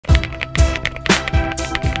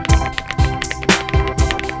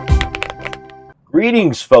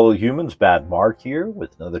Greetings, fellow humans. Bad Mark here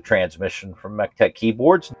with another transmission from Metre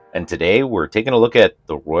Keyboards. And today we're taking a look at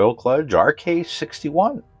the Royal Kludge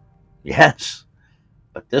RK61. Yes,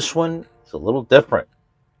 but this one is a little different.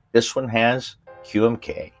 This one has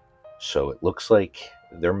QMK, so it looks like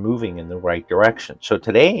they're moving in the right direction. So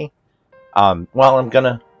today, while I'm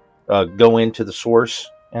going to go into the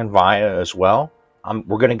source and via as well,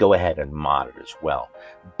 we're going to go ahead and mod it as well.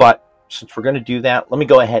 But since we're going to do that, let me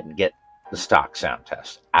go ahead and get the stock sound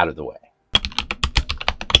test out of the way.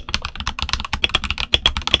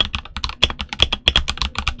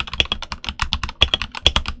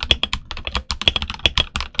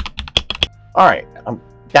 All right,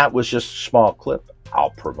 that was just a small clip.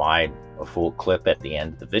 I'll provide a full clip at the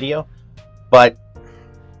end of the video. But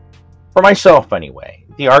for myself anyway,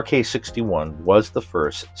 the RK61 was the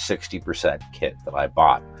first 60% kit that I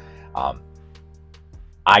bought.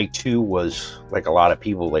 I too was like a lot of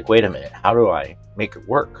people, like, wait a minute, how do I make it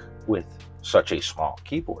work with such a small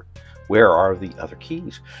keyboard? Where are the other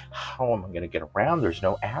keys? How am I going to get around? There's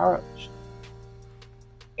no arrows.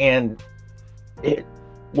 And it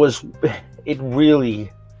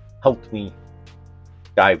really helped me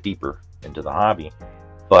dive deeper into the hobby,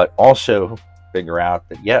 but also figure out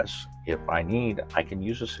that yes, if I need, I can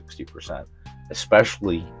use a 60%,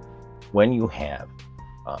 especially when you have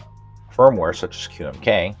firmware such as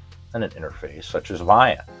QMK and an interface such as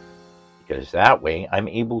VIA, because that way I'm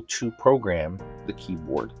able to program the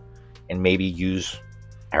keyboard and maybe use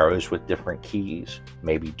arrows with different keys,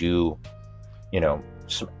 maybe do,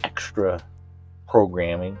 some extra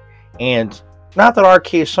programming. And not that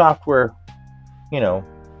RK software, it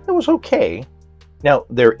was okay. Now,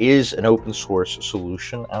 there is an open source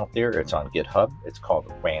solution out there. It's on GitHub. It's called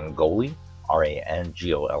Rangoli,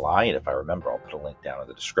 R-A-N-G-O-L-I. And if I remember, I'll put a link down in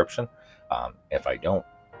the description. If I don't,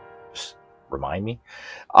 just remind me.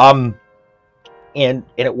 And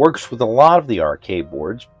it works with a lot of the RK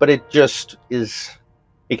boards, but it just is,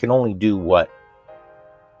 it can only do what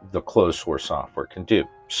the closed source software can do.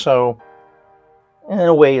 So in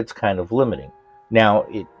a way, it's kind of limiting. Now,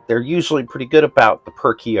 they're usually pretty good about the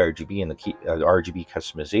per key RGB and the RGB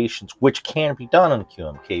customizations, which can be done on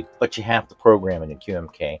QMK, but you have to program it in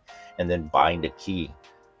QMK and then bind a key,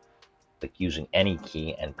 like using any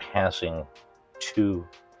key and passing to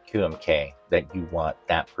QMK that you want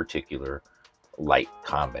that particular light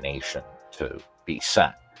combination to be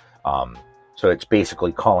set. So it's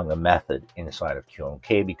basically calling a method inside of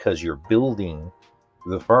QMK because you're building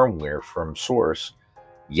the firmware from source.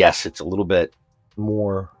 Yes, it's a little bit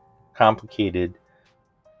more complicated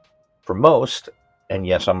for most, and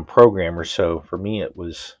yes, I'm a programmer, so for me it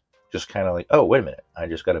was just kind of like, oh, wait a minute, I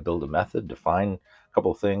just got to build a method, define a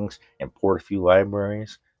couple of things, import a few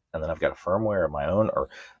libraries, and then I've got a firmware of my own, or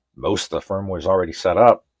most of the firmware is already set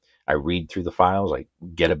up. I read through the files, I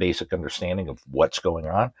get a basic understanding of what's going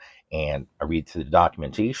on, and I read through the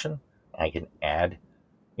documentation. I can add,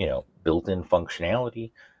 built-in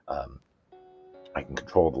functionality. I can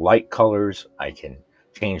control the light colors. I can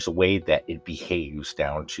change the way that it behaves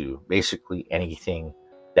down to basically anything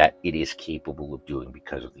that it is capable of doing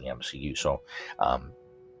because of the MCU. So,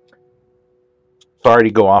 sorry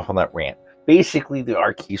to go off on that rant. Basically, the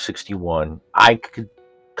RK61, I could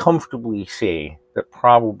comfortably say that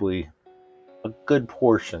probably a good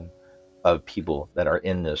portion of people that are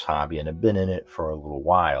in this hobby and have been in it for a little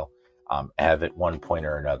while have at one point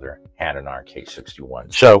or another had an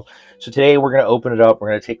RK61. So today we're going to open it up. We're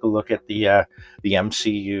going to take a look at the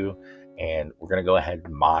MCU, and we're going to go ahead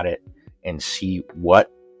and mod it and see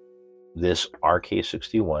what this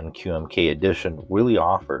RK61 QMK Edition really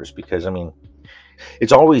offers. Because, I mean,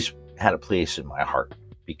 it's always had a place in my heart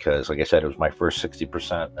because, like I said, it was my first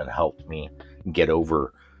 60% and helped me get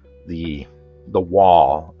over the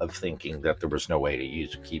wall of thinking that there was no way to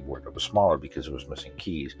use a keyboard that was smaller because it was missing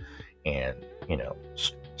keys, and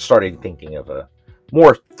started thinking of a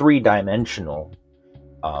more three-dimensional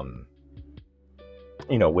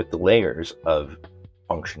with the layers of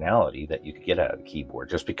functionality that you could get out of the keyboard.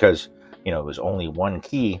 Just because it was only one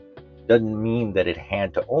key doesn't mean that it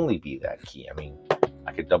had to only be that key. I mean,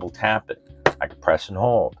 I could double tap it, I could press and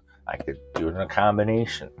hold, I could do it in a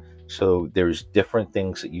combination. So there's different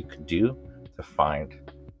things that you can do to find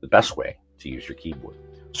the best way to use your keyboard.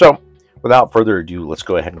 So without further ado, let's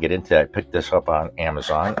go ahead and get into it. I picked this up on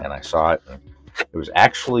Amazon and I saw it. And it was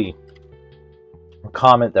actually a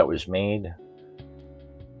comment that was made,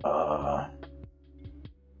 I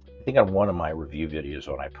think on one of my review videos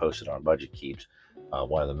when I posted on Budget Keebs.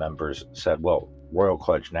 One of the members said, well, Royal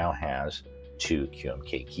Kludge now has 2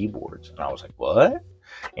 QMK keyboards. And I was like, what?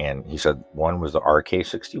 And he said one was the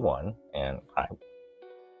RK61, and I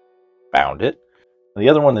found it. The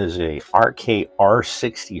other one is a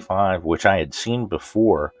RK61, which I had seen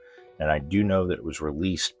before, and I do know that it was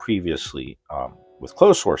released previously with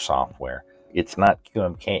closed source software. It's not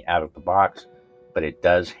QMK out of the box, but it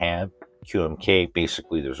does have QMK.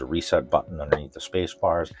 Basically, there's a reset button underneath the space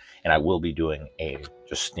bars, and I will be doing a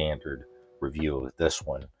just standard review of this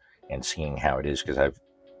one and seeing how it is, because I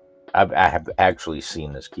have actually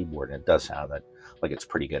seen this keyboard, and it does sound like it's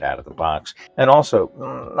pretty good out of the box. And also,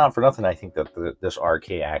 not for nothing, I think that this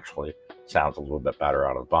RK actually sounds a little bit better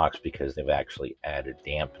out of the box because they've actually added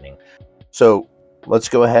dampening. So let's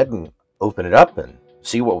go ahead and open it up and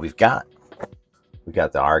see what we've got. We've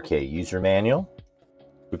got the RK user manual.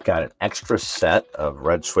 We've got an extra set of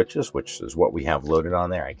red switches, which is what we have loaded on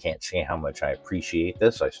there. I can't say how much I appreciate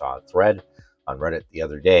this. I saw a thread on Reddit the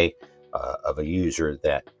other day of a user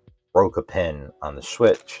that broke a pin on the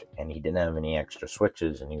switch, and he didn't have any extra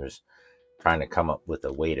switches, and he was trying to come up with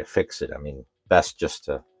a way to fix it. I mean, best just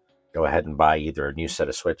to go ahead and buy either a new set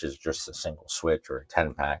of switches, just a single switch, or a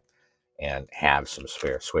 10-pack, and have some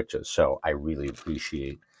spare switches. So I really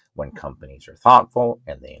appreciate when companies are thoughtful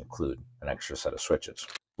and they include an extra set of switches.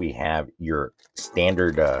 We have your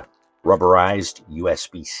standard rubberized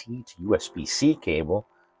USB-C to USB-C cable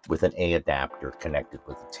with an A adapter connected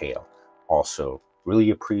with the tail. Also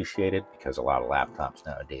really appreciated because a lot of laptops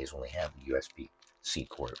nowadays only have the USB-C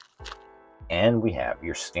port. And we have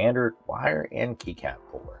your standard wire and keycap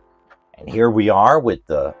puller. And here we are with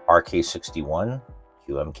the RK61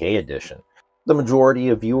 QMK Edition. The majority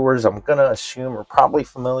of viewers, I'm going to assume, are probably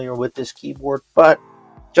familiar with this keyboard, but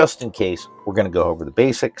just in case, we're going to go over the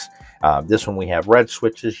basics. This one we have red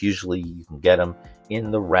switches. Usually you can get them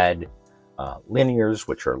in the red linears,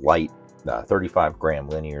 which are light 35-gram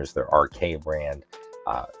linears. They're RK brand.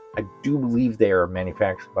 I do believe they are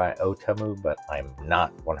manufactured by Otemu, but I'm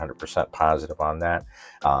not 100% positive on that.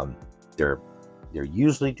 They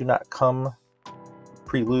usually do not come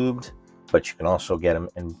pre-lubed, but you can also get them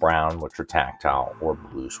in brown, which are tactile, or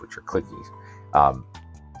blues, which are clickies.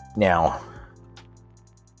 Now,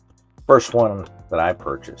 first one that I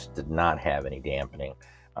purchased did not have any dampening.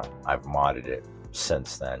 I've modded it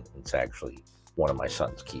since then. It's actually one of my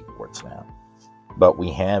son's keyboards now. But we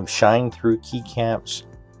have shine-through keycaps.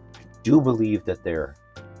 I do believe that they're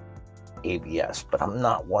ABS, but I'm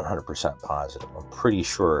not 100% positive. I'm pretty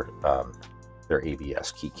sure they're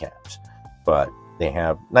ABS keycaps. But they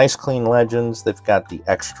have nice clean legends. They've got the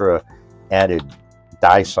extra added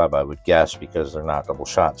die sub, I would guess, because they're not double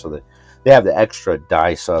shot. So they have the extra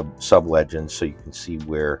die sub legends, so you can see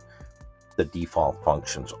where the default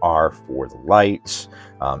functions are for the lights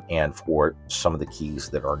and for some of the keys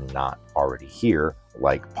that are not already here,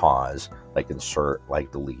 like pause, like insert,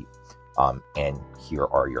 like delete. And here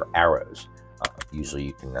are your arrows. Usually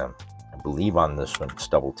you can, I believe on this one, it's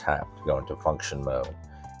double tap to go into function mode,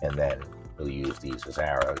 and then we'll use these as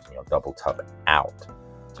arrows, and you'll double tap out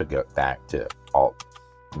to get back to alt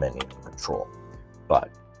menu control. But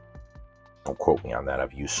don't quote me on that.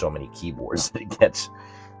 I've used so many keyboards that it gets,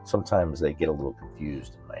 sometimes they get a little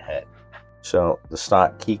confused in my head. So the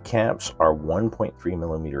stock keycaps are 1.3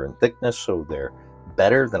 millimeter in thickness, so they're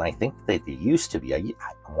better than I think they used to be. I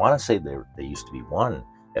want to say they used to be 1,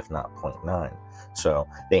 if not 0.9. So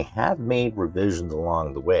they have made revisions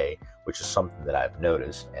along the way, which is something that I've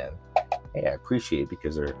noticed, and hey, I appreciate it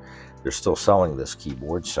because they're still selling this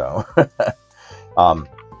keyboard. So and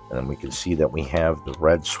then we can see that we have the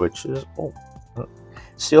red switches. Oh,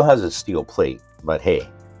 still has a steel plate, but hey,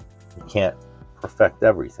 you can't perfect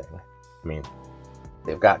everything. I mean,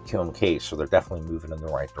 they've got QMK, so they're definitely moving in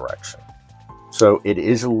the right direction. So it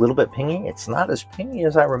is a little bit pingy. It's not as pingy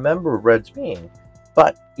as I remember Reds being,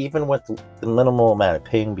 but even with the minimal amount of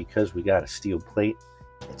ping, because we got a steel plate,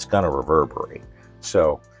 it's going to reverberate.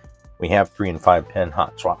 So we have 3 and 5 pin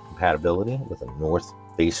hot swap compatibility with a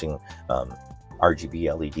north-facing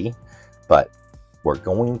RGB LED, but we're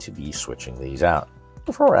going to be switching these out.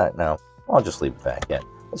 For right now, I'll just leave it back in.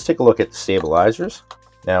 Let's take a look at the stabilizers.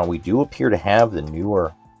 Now, we do appear to have the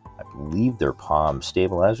newer, I believe they're palm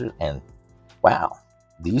stabilizers, and wow,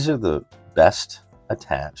 these are the best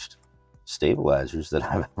attached stabilizers that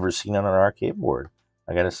I've ever seen on an arcade board.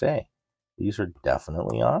 I gotta say, these are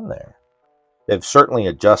definitely on there. They've certainly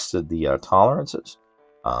adjusted the tolerances.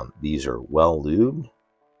 These are well lubed.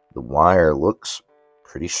 The wire looks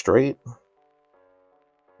pretty straight.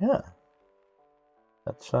 Yeah,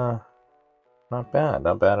 that's not bad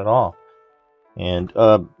at all. And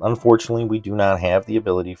unfortunately, we do not have the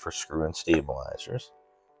ability for screw-in stabilizers,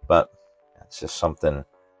 but that's just something.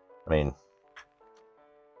 I mean,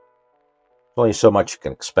 there's only so much you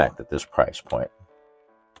can expect at this price point.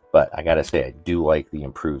 But I gotta say, I do like the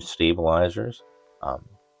improved stabilizers.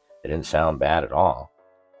 It didn't sound bad at all.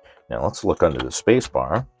 Now let's look under the space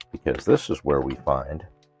bar, because this is where we find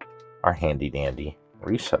our handy dandy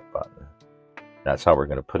reset button. That's how we're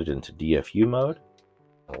going to put it into DFU mode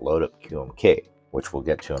and load up QMK, which we'll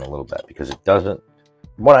get to in a little bit, because it doesn't,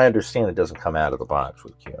 from what I understand, it doesn't come out of the box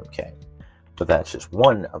with QMK. But that's just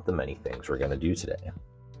one of the many things we're going to do today.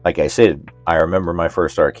 Like I said, I remember my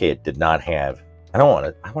first RK did not have, I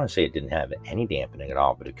want to say it didn't have any dampening at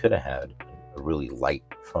all, but it could have had a really light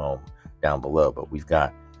foam down below. But we've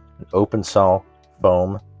got an open cell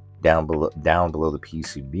foam down below the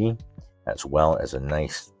PCB, as well as a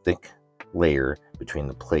nice thick layer between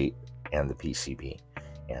the plate and the PCB.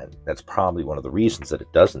 And that's probably one of the reasons that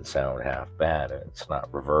it doesn't sound half bad, and it's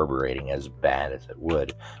not reverberating as bad as it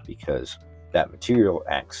would, because that material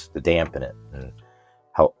acts to dampen it and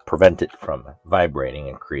help prevent it from vibrating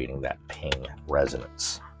and creating that ping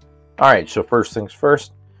resonance. All right, so first things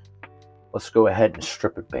first, let's go ahead and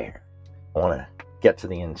strip it bare. I want to get to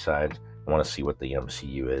the inside. I want to see what the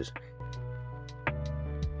MCU is.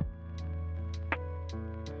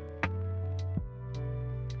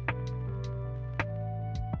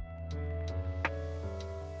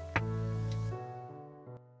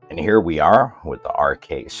 And here we are with the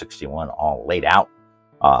RK61 all laid out.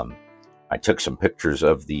 I took some pictures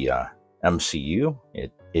of the MCU.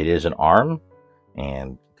 It is an ARM,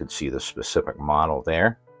 and you can see the specific model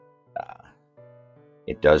there.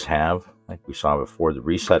 It does have, like we saw before, the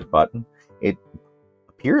reset button. It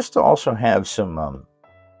appears to also have some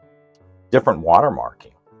different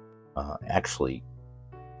watermarking, actually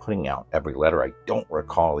putting out every letter. I don't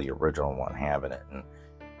recall the original one having it, and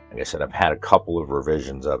like I said, I've had a couple of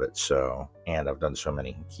revisions of it, and I've done so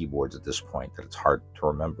many keyboards at this point that it's hard to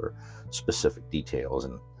remember specific details,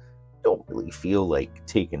 and don't really feel like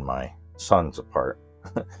taking my sons apart.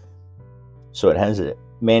 So it has a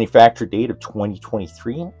manufacture date of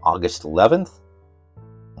 2023, August 11th,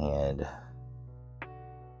 and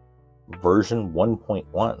version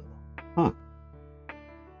 1.1.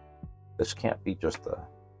 This can't be just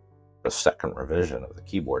the second revision of the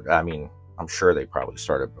keyboard. I mean, I'm sure they probably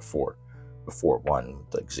started before one,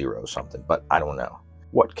 like 0 something, but I don't know.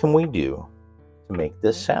 What can we do to make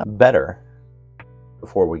this sound better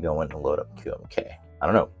before we go in and load up QMK? I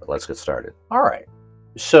don't know, but let's get started. All right,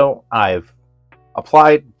 so I've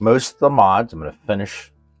applied most of the mods. I'm going to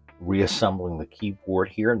finish reassembling the keyboard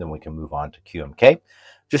here, and then we can move on to QMK.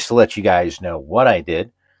 Just to let you guys know what I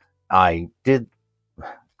did. I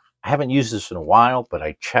haven't used this in a while, but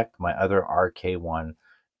I checked my other RK1,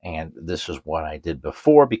 and this is what I did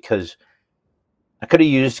before, because I could have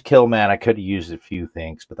used Killmat, I could have used a few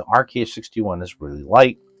things, but the RK61 is really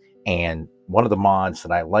light. And one of the mods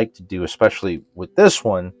that I like to do, especially with this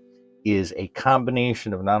one, is a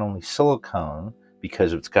combination of not only silicone,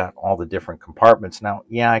 because it's got all the different compartments. Now,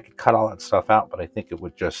 yeah, I could cut all that stuff out, but I think it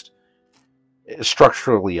would just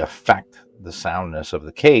structurally affect the soundness of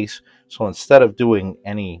the case. So instead of doing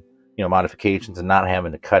any modifications and not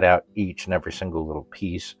having to cut out each and every single little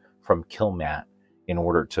piece from Killmat in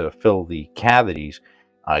order to fill the cavities,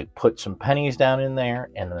 I put some pennies down in there,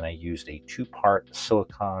 and then I used a 2-part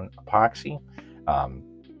silicone epoxy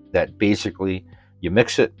that basically you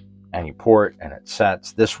mix it and you pour it and it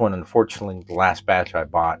sets. This one, unfortunately, the last batch I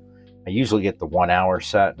bought, I usually get the 1-hour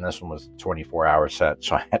set, and this one was 24-hour set,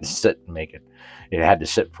 so I had to sit and make it. It had to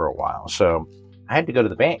sit for a while, so I had to go to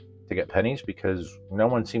the bank to get pennies, because no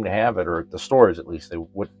one seemed to have it, or at the stores at least they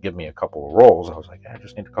wouldn't give me a couple of rolls. I was like, I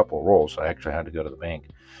just need a couple of rolls, so I actually had to go to the bank.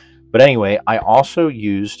 But anyway, I also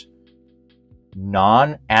used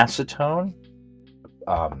non-acetone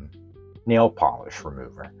nail polish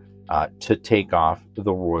remover to take off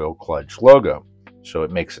the Royal Clutch logo, so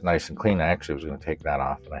it makes it nice and clean. I actually was going to take that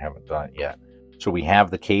off, and I haven't done it yet. So we have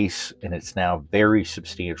the case, and it's now very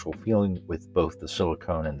substantial feeling with both the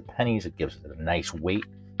silicone and the pennies. It gives it a nice weight,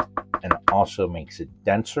 and it also makes it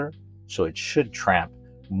denser, so it should trap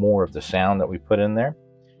more of the sound that we put in there.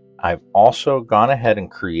 I've also gone ahead and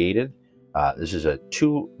created, this is a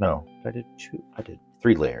I did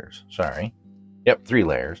 3 layers, sorry. Yep, 3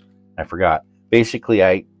 layers, I forgot. Basically,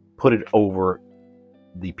 I put it over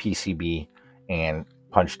the PCB and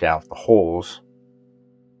punched out the holes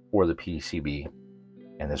for the PCB,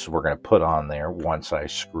 and this is what we're going to put on there once I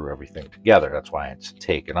screw everything together. That's why it's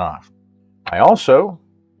taken off. I also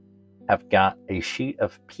have got a sheet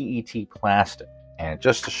of PET plastic, and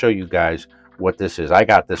just to show you guys what this is, I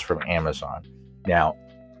got this from Amazon. Now,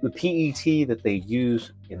 the PET that they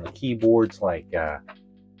use in the keyboards, like the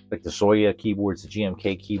Zoya keyboards, the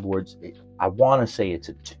GMK keyboards, I want to say it's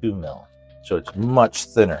a 2 mil, so it's much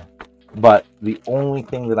thinner. But the only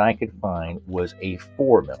thing that I could find was a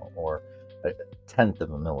 4 mil, or 1/10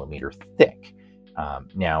 of a millimeter thick.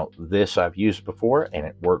 Now this I've used before and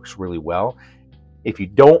it works really well. If you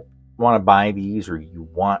don't want to buy these, or you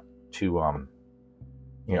want to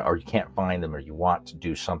or you can't find them, or you want to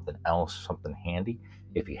do something else, something handy,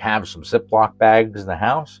 if you have some Ziploc bags in the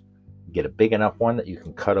house, get a big enough one that you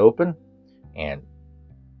can cut open and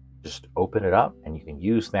just open it up, and you can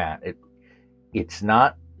use that. It's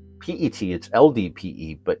not PET, it's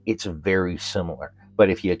LDPE, but it's very similar. But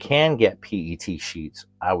if you can get PET sheets,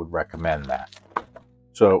 I would recommend that.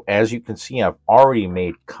 So as you can see, I've already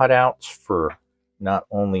made cutouts for not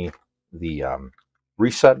only the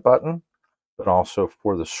reset button, but also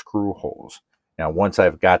for the screw holes. Now, once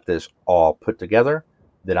I've got this all put together,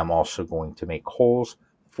 then I'm also going to make holes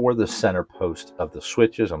for the center post of the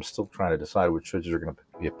switches. I'm still trying to decide which switches are going to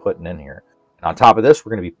be putting in here. And on top of this,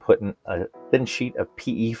 we're going to be putting a thin sheet of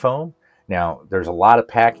PE foam. Now, there's a lot of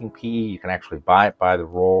packing PE. You can actually buy it by the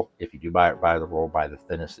roll. If you do buy it by the roll, buy the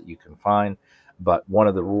thinnest that you can find. But one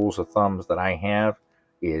of the rules of thumbs that I have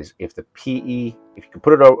is if the PE, if you can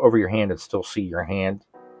put it over your hand and still see your hand,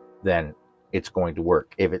 then it's going to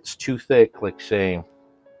work. If it's too thick, like say,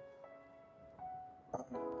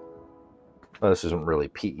 well, this isn't really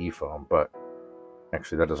PE foam, but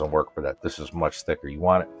actually that doesn't work for that. This is much thicker. You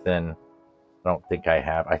want it thin. I don't think I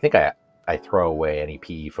have. I think I throw away any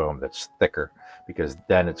PE foam that's thicker, because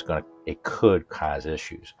then it could cause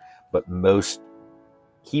issues. But most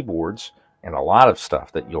keyboards and a lot of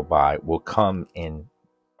stuff that you'll buy will come in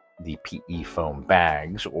the PE foam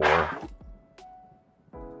bags, or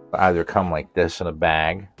either come like this in a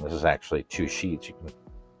bag. This is actually 2 sheets.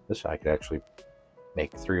 This I could actually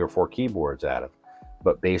make 3 or 4 keyboards out of.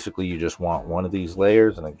 But basically you just want one of these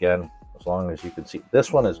layers, and again, as long as you can see,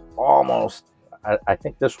 this one is almost, I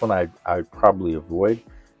think this one I'd probably avoid,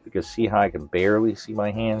 because see how I can barely see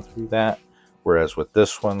my hand through that, whereas with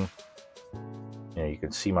this one, you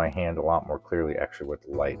can see my hand a lot more clearly. Actually, with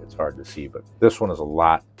the light it's hard to see, but this one is a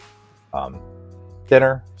lot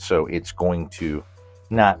thinner, so it's going to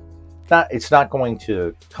it's not going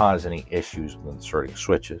to cause any issues with inserting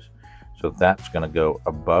switches. So that's going to go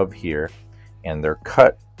above here, and they're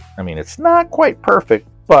cut. I mean, it's not quite perfect,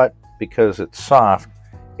 but because it's soft,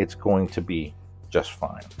 it's going to be just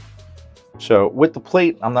fine. So with the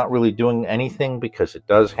plate, I'm not really doing anything because it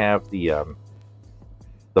does have the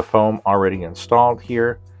foam already installed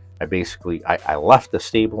here. I left the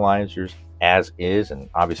stabilizers as is, and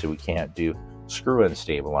obviously we can't do screw-in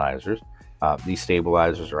stabilizers. These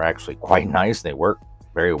stabilizers are actually quite nice. They work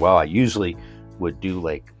very well. I usually would do,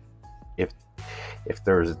 like, if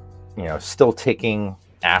there's still ticking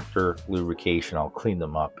after lubrication, I'll clean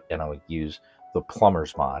them up and I'll use the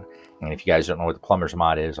plumber's mod. And if you guys don't know what the plumber's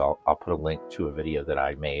mod is, I'll put a link to a video that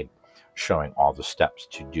I made showing all the steps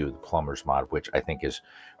to do the plumber's mod, which I think is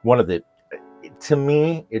one of the, to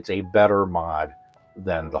me, it's a better mod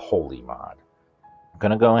than the Holy mod. I'm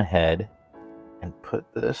gonna go ahead and put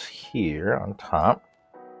this here on top.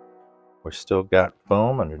 We've still got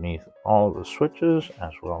foam underneath all the switches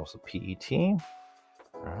as well as the PET.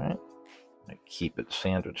 All right, I keep it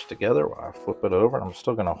sandwiched together while I flip it over. I'm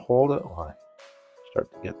still gonna hold it while I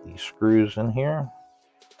start to get these screws in here.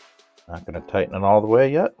 Not gonna tighten it all the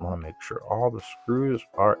way yet. I wanna make sure all the screws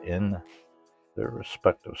are in their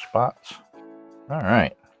respective spots. All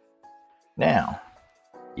right, now,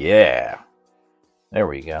 yeah, there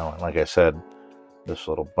we go. And like I said, this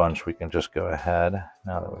little bunch, we can just go ahead,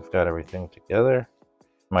 now that we've got everything together.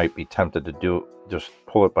 Might be tempted to just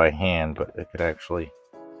pull it by hand, but it could actually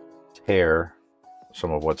tear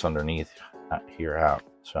some of what's underneath here out.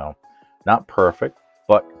 So not perfect,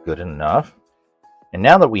 but good enough. And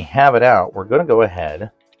now that we have it out, we're going to go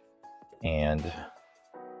ahead and,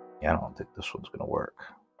 yeah, I don't think this one's going to work.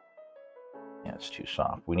 Yeah, it's too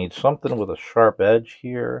soft. We need something with a sharp edge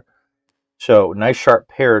here. So nice sharp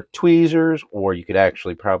pair of tweezers, or you could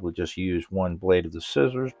actually probably just use one blade of the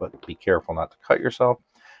scissors, but be careful not to cut yourself.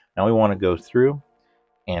 Now we want to go through,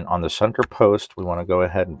 and on the center post, we want to go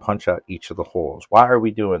ahead and punch out each of the holes. Why are we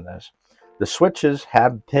doing this? The switches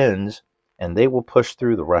have pins, and they will push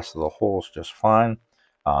through the rest of the holes just fine.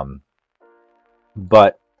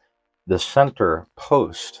 But the center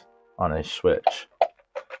post on a switch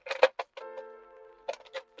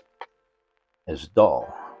is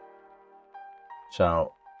dull.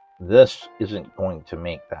 So this isn't going to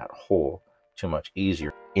make that hole too much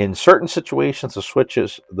easier. In certain situations, the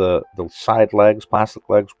switches, the side legs, plastic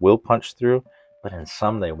legs, will punch through, but in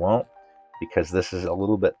some they won't, because this is a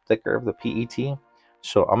little bit thicker of the PET.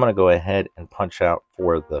 So I'm going to go ahead and punch out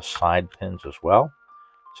for the side pins as well.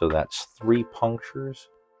 So that's 3 punctures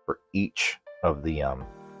for each of the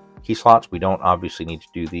key slots. We don't obviously need to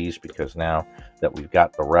do these because now that we've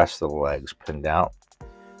got the rest of the legs pinned out,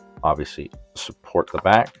 obviously support the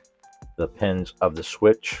back. The pins of the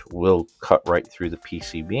switch will cut right through the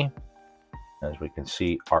PCB, as we can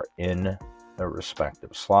see, are in their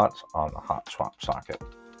respective slots on the hot swap socket.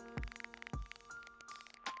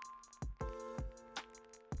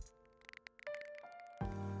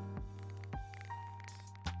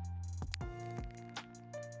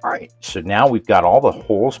 All right, so now we've got all the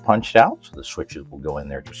holes punched out, so the switches will go in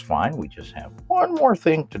there just fine. We just have one more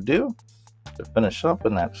thing to do to finish up,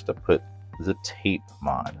 and that's to put the tape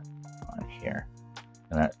mod on here.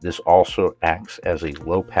 And this also acts as a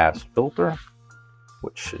low-pass filter,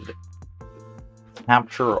 which should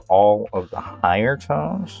capture all of the higher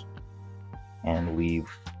tones and leave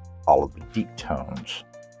all of the deep tones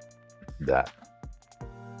that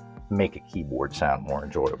make a keyboard sound more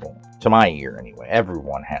enjoyable. To my ear, anyway.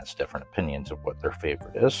 Everyone has different opinions of what their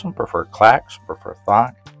favorite is. Some prefer clack, some prefer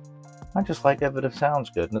thock. I just like it if it sounds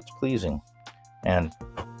good and it's pleasing. And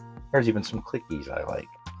there's even some clickies I like.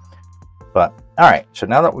 But, alright, so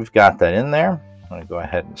now that we've got that in there, I'm going to go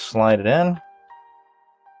ahead and slide it in.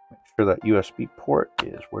 Make sure that USB port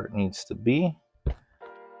is where it needs to be.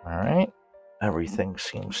 Alright, everything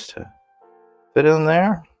seems to fit in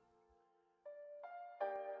there.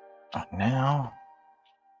 Now,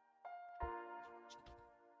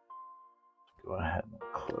 go ahead and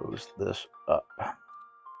close this up.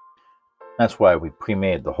 That's why we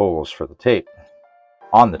pre-made the holes for the tape,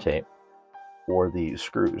 on the tape, for these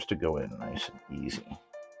screws to go in nice and easy.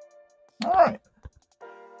 All right,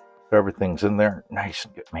 so everything's in there nice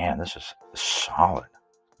and good. Man, this is solid,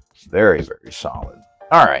 very, very solid.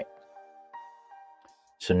 All right,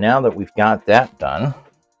 so now that we've got that done,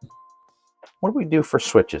 what do we do for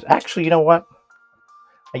switches? Actually, you know what?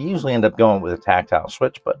 I usually end up going with a tactile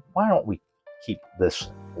switch, but why don't we keep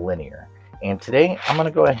this linear? And today I'm going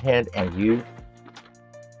to go ahead and use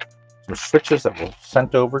some switches that were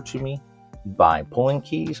sent over to me by Pulling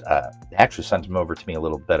Keys. They actually sent them over to me a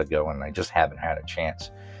little bit ago, and I just haven't had a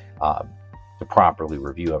chance to properly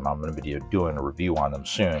review them. I'm going to be doing a review on them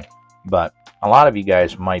soon. But a lot of you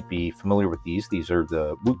guys might be familiar with these. These are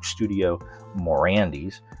the Wuque Studio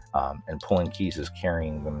Morandis, and Pulling Keys is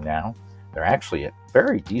carrying them now. They're actually a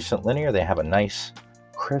very decent linear. They have a nice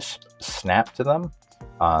crisp snap to them,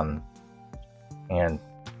 and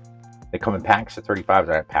they come in packs of 35.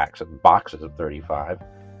 They have packs of boxes of 35,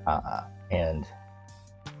 and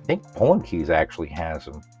I think Pulling Keys actually has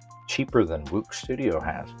them cheaper than Wuque Studio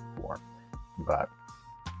has before. But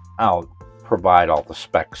I'll provide all the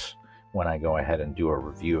specs when I go ahead and do a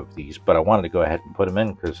review of these. But I wanted to go ahead and put them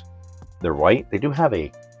in because they're white. They do have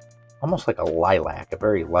almost like a lilac, a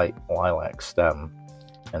very light lilac stem,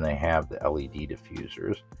 and they have the LED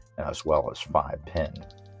diffusers as well as 5-pin.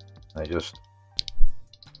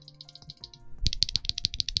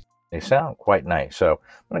 They sound quite nice. So I'm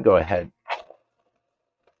going to go ahead,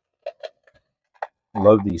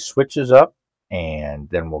 load these switches up, and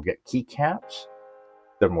then we'll get keycaps.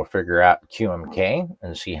 Then we'll figure out QMK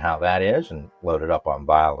and see how that is, and load it up on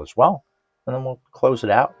Vial as well. And then we'll close it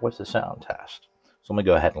out with the sound test. So let me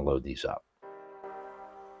go ahead and load these up.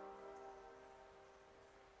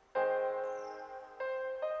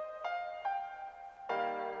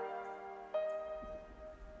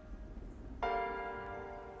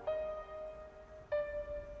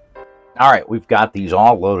 All right, we've got these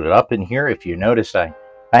all loaded up in here. If you noticed, I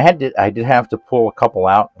did have to pull a couple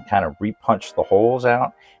out and kind of repunch the holes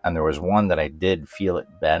out, and there was one that I did feel it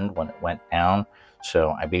bend when it went down,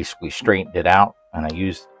 so I basically straightened it out, and I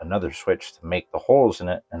used another switch to make the holes in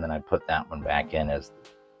it, and then I put that one back in, as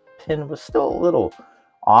the pin was still a little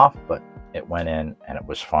off, but it went in and it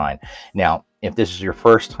was fine. Now, if this is your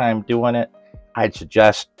first time doing it, I'd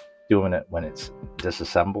suggest doing it when it's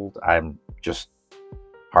disassembled. I'm just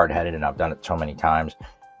hard-headed and I've done it so many times.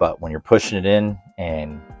 But when you're pushing it in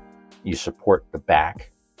and you support the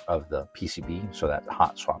back of the PCB so that the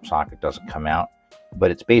hot swap socket doesn't come out, but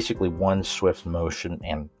it's basically one swift motion,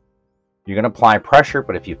 and you're going to apply pressure,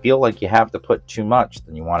 but if you feel like you have to put too much,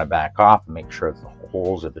 then you want to back off and make sure that the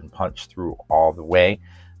holes have been punched through all the way.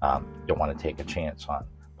 You don't want to take a chance on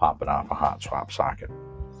popping off a hot swap socket.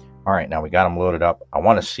 All right, now we got them loaded up. I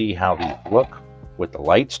want to see how these look with the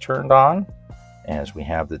lights turned on, as we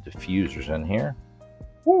have the diffusers in here.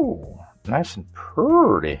 Ooh, nice and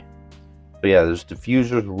pretty. So yeah, those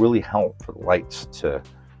diffusers really help for the lights to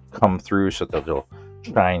come through so that they'll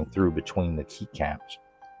shine through between the keycaps,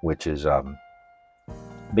 which is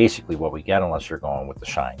basically what we get unless you're going with the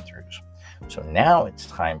shine throughs. So now it's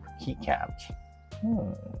time for keycaps.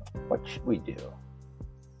 What should we do?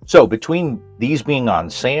 So between these being on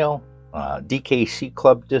sale, DKC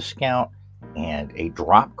Club discount, and a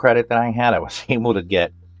drop credit that I had, I was able to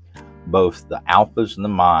get both the alphas and the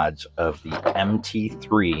mods of the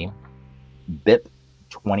MT3 BIP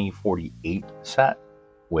 2048 set,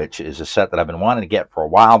 which is a set that I've been wanting to get for a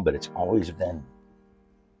while, but it's always been,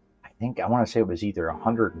 I want to say it was either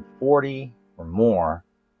 140 or more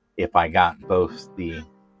if I got both the...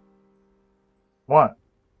 What?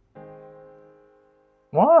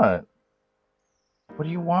 What? What do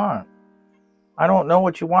you want? I don't know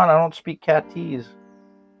what you want. I don't speak catese.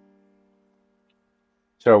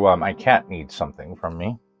 So my cat needs something from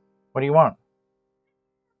me. What do you want?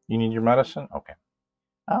 You need your medicine? Okay.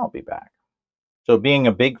 I'll be back. So being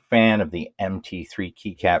a big fan of the MT3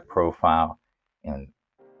 keycap profile and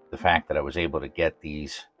the fact that I was able to get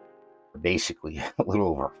these for basically a little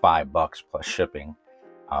over $5 plus shipping,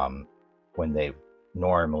 when they've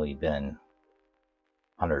normally been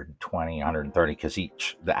 120, 130, because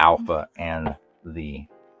each, the alpha and the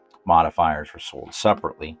modifiers were sold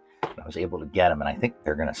separately. I was able to get them, and I think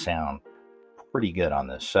they're going to sound pretty good on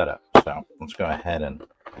this setup. So let's go ahead and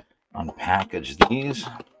unpackage these.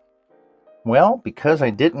 Well, because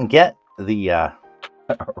I didn't get the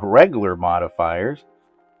regular modifiers,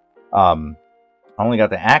 I only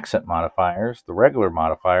got the accent modifiers. The regular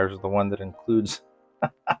modifiers are the one that includes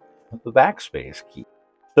the backspace key.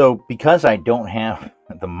 So because I don't have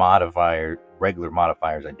the regular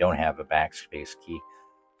modifiers, I don't have a backspace key.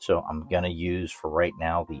 So I'm going to use for right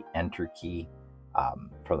now the enter key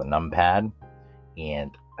for the numpad.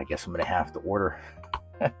 And I guess I'm going to have to order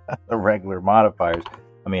the regular modifiers.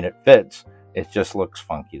 I mean, it fits. It just looks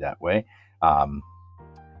funky that way. And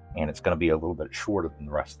it's going to be a little bit shorter than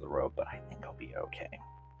the rest of the robe, but I think I'll be okay.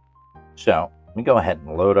 So let me go ahead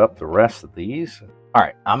and load up the rest of these. All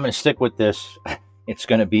right, I'm going to stick with this. It's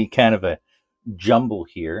going to be kind of a jumble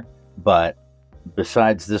here, but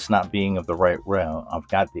besides this not being of the right row, I've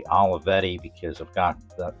got the Olivetti because I've got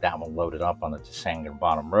that one loaded up on the Disassembling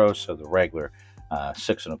bottom row. So the regular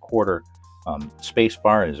 6 1/4 space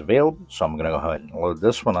bar is available. So I'm going to go ahead and load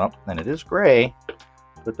this one up, and it is gray,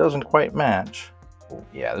 but it doesn't quite match. Oh,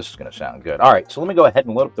 yeah, this is going to sound good. All right, so let me go ahead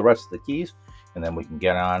and load up the rest of the keys, and then we can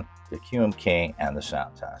get on the QMK and the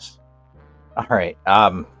sound test. All right,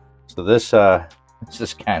 so this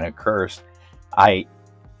is kind of cursed.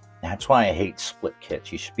 That's why I hate split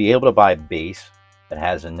kits. You should be able to buy a base that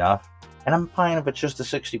has enough, and I'm fine if it's just a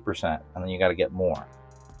 60%, and then you got to get more.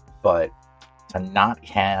 But to not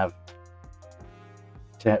have,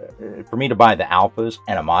 for me to buy the alphas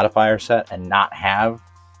and a modifier set and not have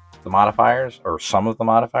the modifiers or some of the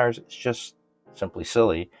modifiers, it's just simply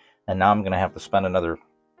silly. And now I'm going to have to spend another,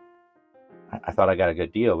 I thought I got a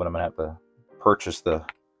good deal, but I'm going to have to purchase the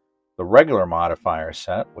regular modifier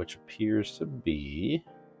set, which appears to be,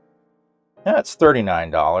 yeah, it's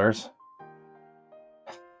 $39.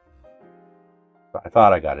 I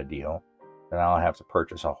thought I got a deal, and now I have to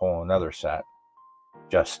purchase a whole another set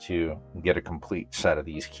just to get a complete set of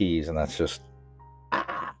these keys, and that's just,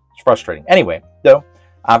 it's frustrating. Anyway, so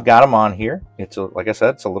I've got them on here. It's like I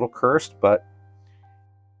said, it's a little cursed, but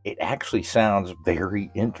it actually sounds very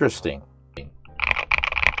interesting.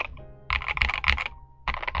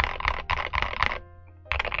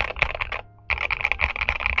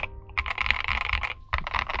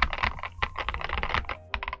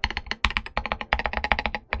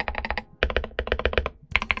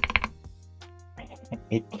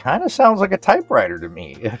 It kind of sounds like a typewriter to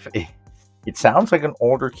me. It sounds like an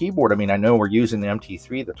older keyboard. I mean, I know we're using the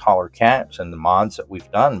MT3, the taller caps, and the mods that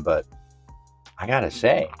we've done, but I gotta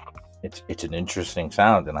say, it's an interesting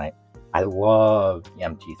sound, and I love the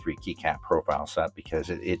MT3 keycap profile set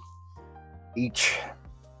because each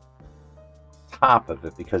top of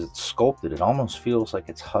it, because it's sculpted, it almost feels like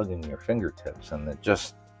it's hugging your fingertips, and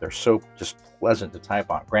they're so just pleasant to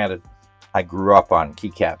type on. Granted, I grew up on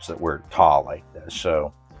keycaps that were tall like this,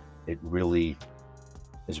 so it really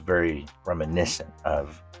is very reminiscent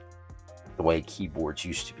of the way keyboards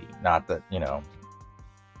used to be. Not that, you know,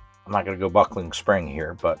 I'm not going to go buckling spring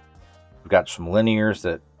here, but we've got some linears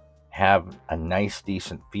that have a nice,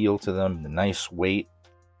 decent feel to them, the nice weight.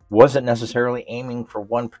 Wasn't necessarily aiming for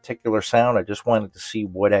one particular sound. I just wanted to see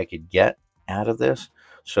what I could get out of this.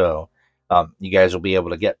 So you guys will be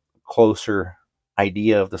able to get closer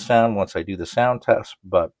idea of the sound once I do the sound test,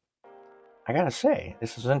 but I gotta say,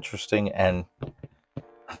 this is interesting, and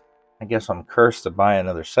I guess I'm cursed to buy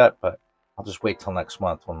another set, but I'll just wait till next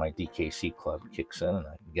month when my DKC club kicks in and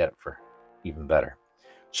I can get it for even better.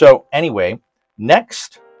 So anyway,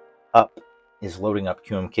 next up is loading up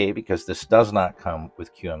QMK, because this does not come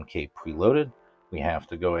with QMK preloaded. We have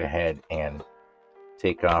to go ahead and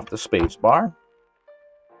take off the space bar,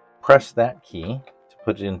 press that key to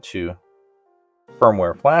put it into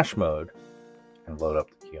firmware flash mode, and load up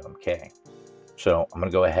the QMK. So I'm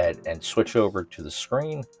going to go ahead and switch over to the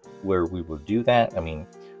screen where we will do that. I mean,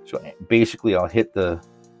 so basically I'll hit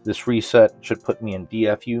this reset, should put me in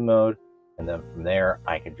DFU mode, and then from there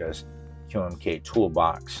I can just QMK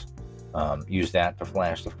toolbox, use that to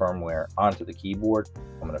flash the firmware onto the keyboard.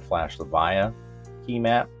 I'm going to flash the VIA key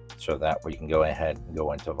map so that we can go ahead and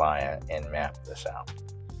go into VIA and map this out.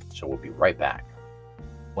 So we'll be right back.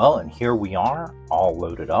 Well, and here we are all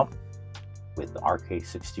loaded up with the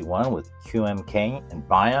RK61 with QMK and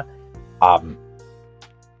VIA.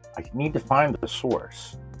 I need to find the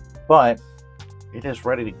source, but it is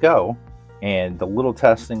ready to go. And the little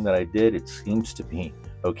testing that I did, it seems to be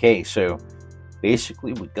okay. So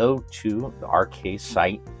basically we go to the RK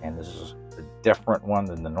site, and this is a different one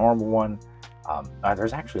than the normal one.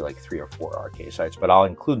 There's actually like 3 or 4 RK sites, but I'll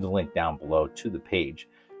include the link down below to the page,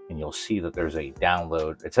 and you'll see that there's a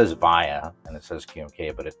download. It says VIA and it says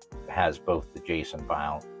QMK, but it has both the JSON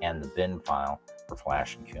file and the bin file for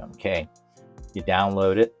flashing QMK. You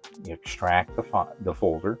download it, you extract the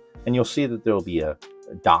folder, and you'll see that there'll be a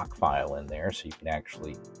doc file in there, so you can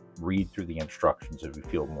actually read through the instructions if you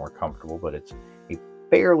feel more comfortable, but it's a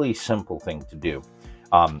fairly simple thing to do.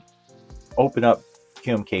 Open up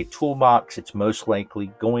QMK toolbox. It's most likely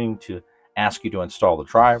going to ask you to install the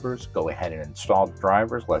drivers. Go ahead and install the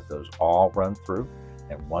drivers, let those all run through,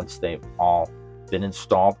 and once they've all been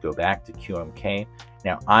installed, go back to QMK.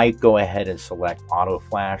 Now I go ahead and select auto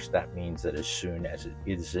flash. That means that as soon as it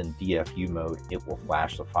is in DFU mode, it will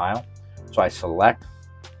flash the file. So I select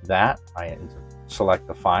that, I select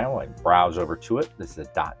the file, I browse over to it. This is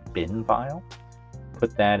a .bin file,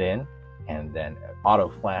 put that in, and then it auto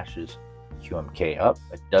flashes QMK up.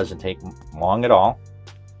 It doesn't take long at all.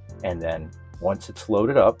 And then once it's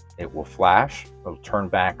loaded up, it will flash, it'll turn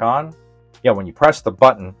back on. Yeah, when you press the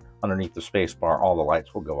button underneath the space bar, all the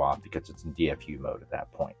lights will go off because it's in DFU mode at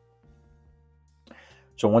that point.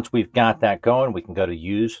 So once we've got that going, we can go to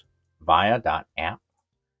use via.app,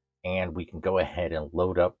 and we can go ahead and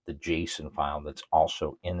load up the JSON file that's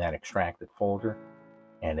also in that extracted folder,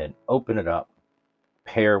 and then open it up,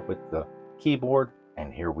 pair with the keyboard,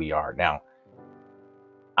 and here we are. Now,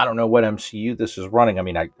 I don't know what MCU this is running. I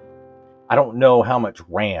mean, I don't know how much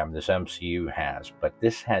RAM this MCU has, but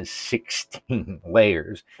this has 16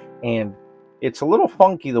 layers, and it's a little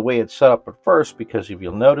funky the way it's set up at first, because if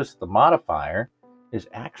you'll notice, the modifier is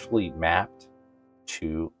actually mapped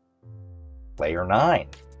to layer 9,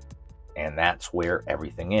 and that's where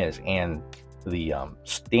everything is. And the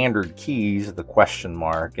standard keys, the question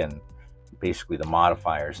mark, and basically the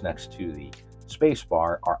modifiers next to the space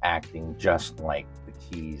bar are acting just like the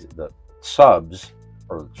keys, the subs,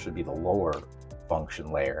 or it should be the lower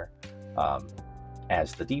function layer,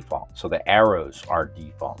 as the default. So the arrows are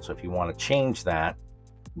default. So if you want to change that,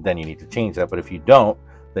 then you need to change that. But if you don't,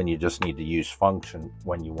 then you just need to use function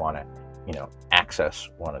when you want to, access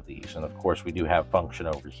one of these. And of course, we do have function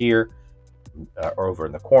over here, or over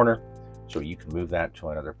in the corner, so you can move that to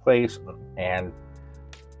another place, and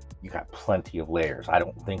you got plenty of layers. I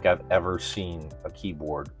don't think I've ever seen a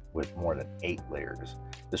keyboard with more than 8 layers.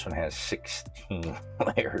 This one has 16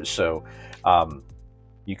 layers. So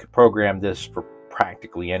you could program this for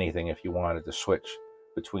practically anything if you wanted to switch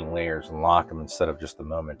between layers and lock them instead of just the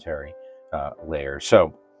momentary layer.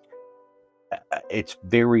 So it's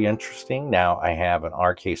very interesting. Now I have an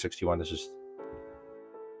RK61. This is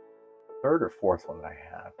third or fourth one that I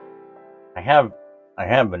have. I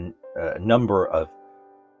have a number of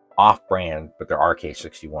off-brand, but they're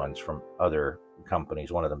RK61s from other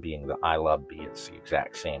companies, one of them being the I Love Bee. It's the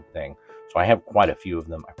exact same thing. So I have quite a few of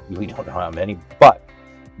them. I really don't know how many, but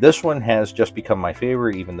this one has just become my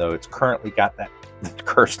favorite, even though it's currently got that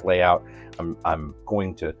cursed layout. I'm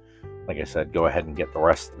going to, like I said, go ahead and get the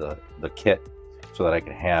rest of the kit so that I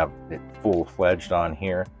can have it full-fledged on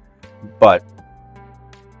here. But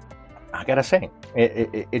I gotta say,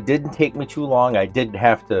 it didn't take me too long. I did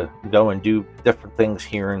have to go and do different things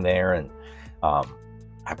here and there, and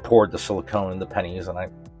I poured the silicone in the pennies and I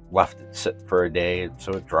left it sit for a day,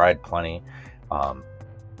 so it dried plenty.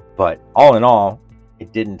 But all in all,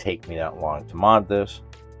 it didn't take me that long to mod this,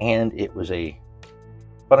 and it was a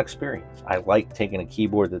fun experience. I like taking a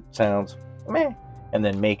keyboard that sounds meh and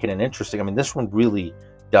then making it interesting. I mean, this one really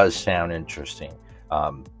does sound interesting.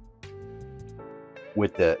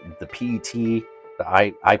 With the PET, the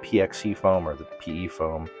IPXC foam, or the PE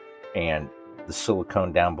foam, and the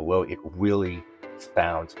silicone down below, it really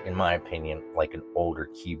sounds, in my opinion, like an older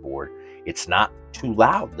keyboard. It's not too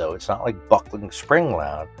loud though. It's not like buckling spring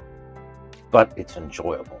loud, but it's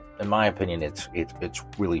enjoyable. In my opinion, it's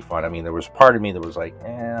really fun. I mean, there was part of me that was like,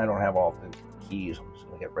 I don't have all the keys, I'm just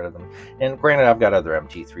gonna get rid of them. And granted, I've got other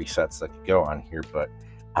MT3 sets that could go on here, but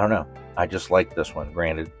I don't know, I just like this one.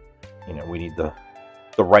 Granted, you know, we need the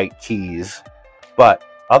right keys, but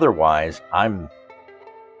otherwise I'm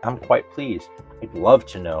quite pleased. I'd love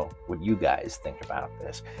to know what you guys think about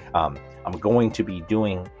this. I'm going to be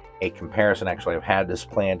doing a comparison. Actually, I've had this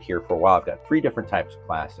planned here for a while. I've got 3 different types of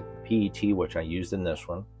plastic: the PET, which I used in this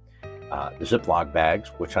one, the Ziploc bags,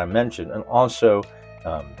 which I mentioned, and also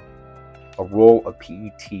a roll of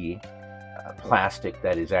PET plastic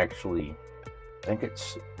that is actually, I think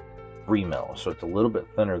it's 3 mil, so it's a little bit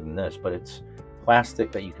thinner than this, but it's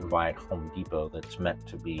plastic that you can buy at Home Depot that's meant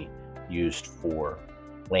to be used for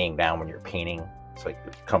laying down when you're painting. It's like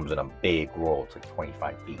it comes in a big roll. It's like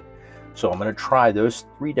 25 feet. So I'm going to try those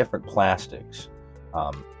 3 different plastics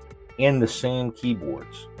in the same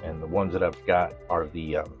keyboards, and the ones that I've got are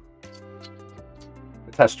the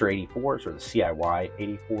Tester 84s or the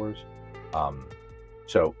CIY 84s.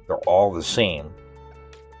 So they're all the same,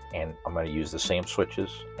 and I'm going to use the same switches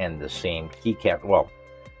and the same keycap. Well,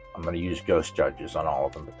 I'm going to use ghost judges on all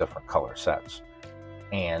of them, but different color sets,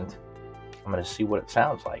 and I'm going to see what it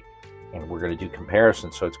sounds like, and we're going to do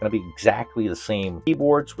comparisons. So it's going to be exactly the same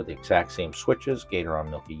keyboards with the exact same switches, Gateron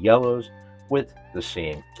Milky Yellows, with the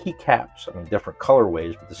same keycaps. I mean, different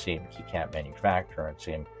colorways, but the same keycap manufacturer and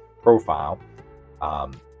same profile.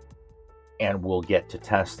 And we'll get to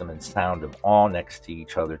test them and sound them all next to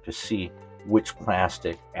each other to see which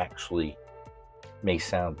plastic actually may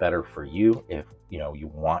sound better for you if you know you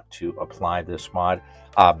want to apply this mod.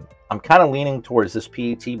 I'm kind of leaning towards this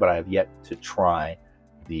PET, but I have yet to try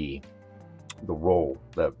the roll,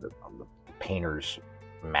 the painter's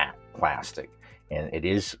matte plastic, and it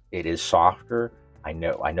is softer. I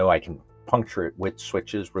know I can puncture it with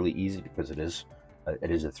switches really easy because it is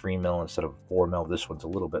a 3 mil instead of 4 mil. This one's a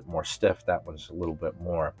little bit more stiff. That one's a little bit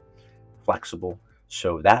more flexible.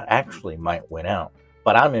 So that actually might win out.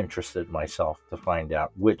 But I'm interested myself to find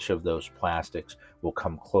out which of those plastics will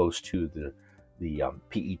come close to the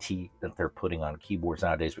PET that they're putting on keyboards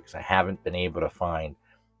nowadays, because I haven't been able to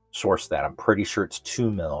source that. I'm pretty sure it's 2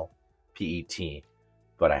 mil PET,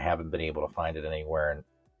 but I haven't been able to find it anywhere. And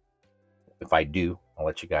if I do, I'll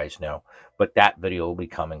let you guys know. But that video will be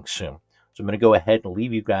coming soon. So I'm going to go ahead and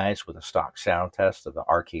leave you guys with a stock sound test of the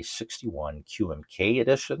RK61 QMK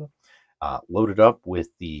Edition, loaded up with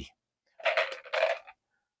the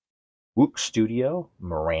Wuque Studio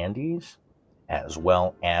Morandis, as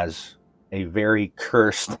well as a very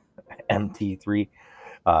cursed MT3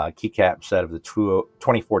 keycap set of the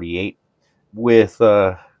 2048 with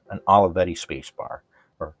an Olivetti spacebar.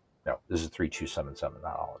 Or no, this is 3277,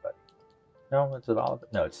 not Olivetti. No, it's an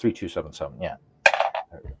Olivetti. No, it's 3277. Yeah,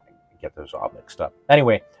 I get those all mixed up.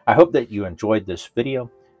 Anyway, I hope that you enjoyed this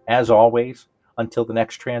video. As always, until the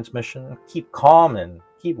next transmission, keep calm and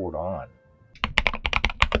keyboard on.